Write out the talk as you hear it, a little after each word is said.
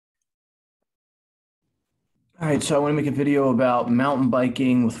All right, so I want to make a video about mountain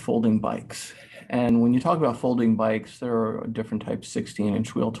biking with folding bikes. And when you talk about folding bikes, there are different types: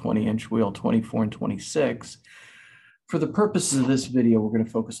 16-inch wheel, 20-inch wheel, 24 and 26. For the purposes of this video, we're going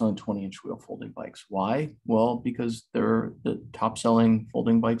to focus on 20-inch wheel folding bikes. Why? Well, because they're the top selling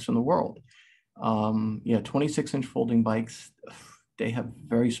folding bikes in the world. 26-inch folding bikes, they have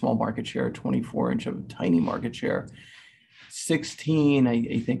very small market share. 24-inch have a tiny market share. 16,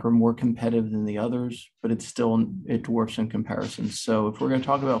 I think, are more competitive than the others, but it dwarfs in comparison. So if we're going to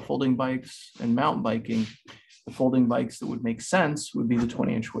talk about folding bikes and mountain biking, the folding bikes that would make sense would be the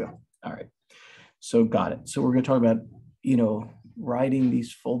 20-inch wheel. All right, so got it. So we're going to talk about, riding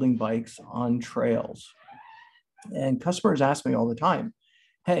these folding bikes on trails. And customers ask me all the time,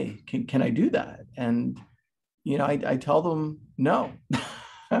 hey, can I do that? And, I tell them, no.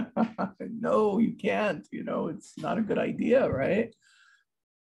 No, you can't, it's not a good idea, right?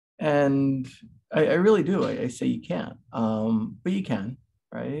 And I really do. I say you can't, but you can,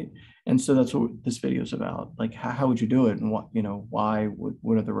 right? And so that's what this video is about. Like, how would you do it, and why,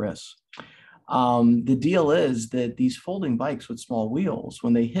 what are the risks? The deal is that these folding bikes with small wheels,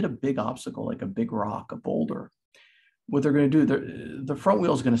 when they hit a big obstacle, like a big rock, a boulder, what they're going to do, the front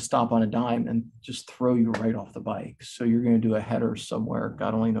wheel is going to stop on a dime and just throw you right off the bike. So you're going to do a header somewhere,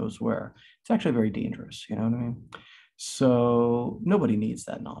 God only knows where. It's actually very dangerous, you know what I mean? So nobody needs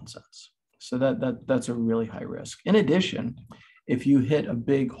that nonsense. So that's a really high risk. In addition, if you hit a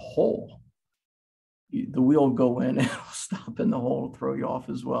big hole, the wheel will go in and it'll stop in the hole, throw you off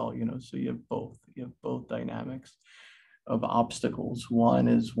as well, so you have both dynamics of obstacles. One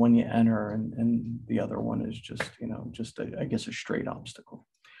is when you enter, and the other one is just I guess a straight obstacle.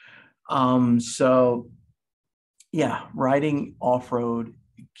 So yeah, riding off-road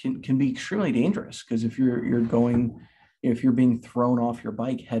can be extremely dangerous, because if you're being thrown off your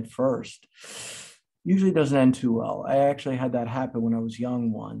bike head first, usually doesn't end too well. I actually had that happen when I was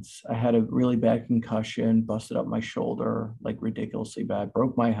young once. I had a really bad concussion, busted up my shoulder, like ridiculously bad,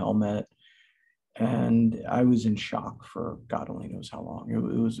 broke my helmet. And I was in shock for God only knows how long. It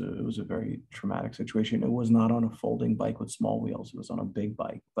was a very traumatic situation. It was not on a folding bike with small wheels. It was on a big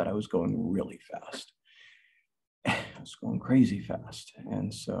bike, but I was going really fast. I was going crazy fast.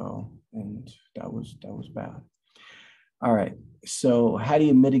 And that was bad. All right. So how do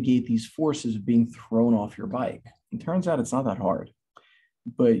you mitigate these forces of being thrown off your bike? It turns out it's not that hard,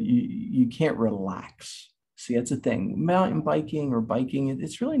 but you can't relax. See, that's a thing. Mountain biking or biking,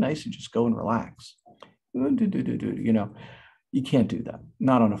 it's really nice to just go and relax. You can't do that,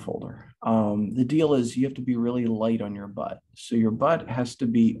 not on a folder. The deal is you have to be really light on your butt. So your butt has to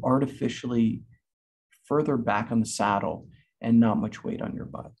be artificially further back on the saddle and not much weight on your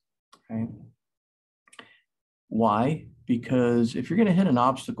butt, right? Why? Because if you're going to hit an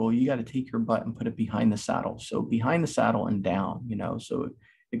obstacle, you got to take your butt and put it behind the saddle. So behind the saddle and down, so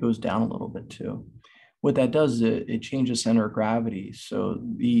it goes down a little bit too. What that does is it changes center of gravity, so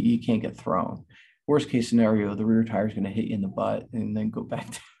you can't get thrown. Worst case scenario, the rear tire is going to hit you in the butt and then go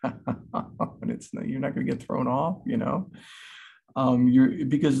back down. You're not going to get thrown off,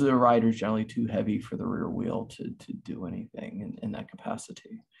 because the rider is generally too heavy for the rear wheel to do anything in that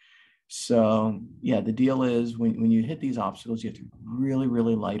capacity. So yeah, the deal is when you hit these obstacles, you have to be really,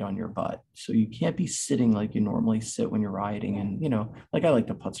 really light on your butt. So you can't be sitting like you normally sit when you're riding. And, like I like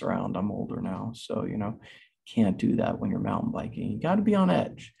to putz around. I'm older now. So, can't do that when you're mountain biking. You got to be on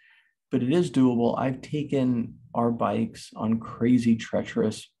edge, but it is doable. I've taken our bikes on crazy,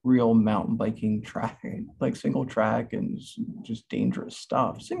 treacherous, real mountain biking track, like single track, and just dangerous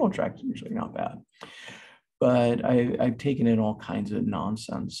stuff. Single track is usually not bad. But I've taken in all kinds of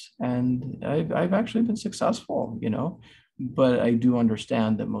nonsense, and I've actually been successful, but I do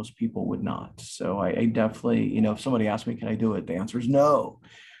understand that most people would not. So I definitely, if somebody asks me, can I do it? The answer is no.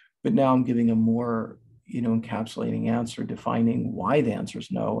 But now I'm giving a more, encapsulating answer, defining why the answer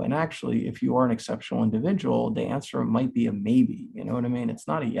is no. And actually, if you are an exceptional individual, the answer might be a maybe. You know what I mean? It's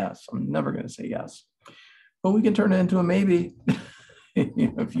not a yes. I'm never going to say yes, but we can turn it into a maybe.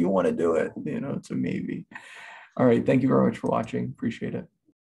 If you want to do it, it's a maybe. All right. Thank you very much for watching. Appreciate it.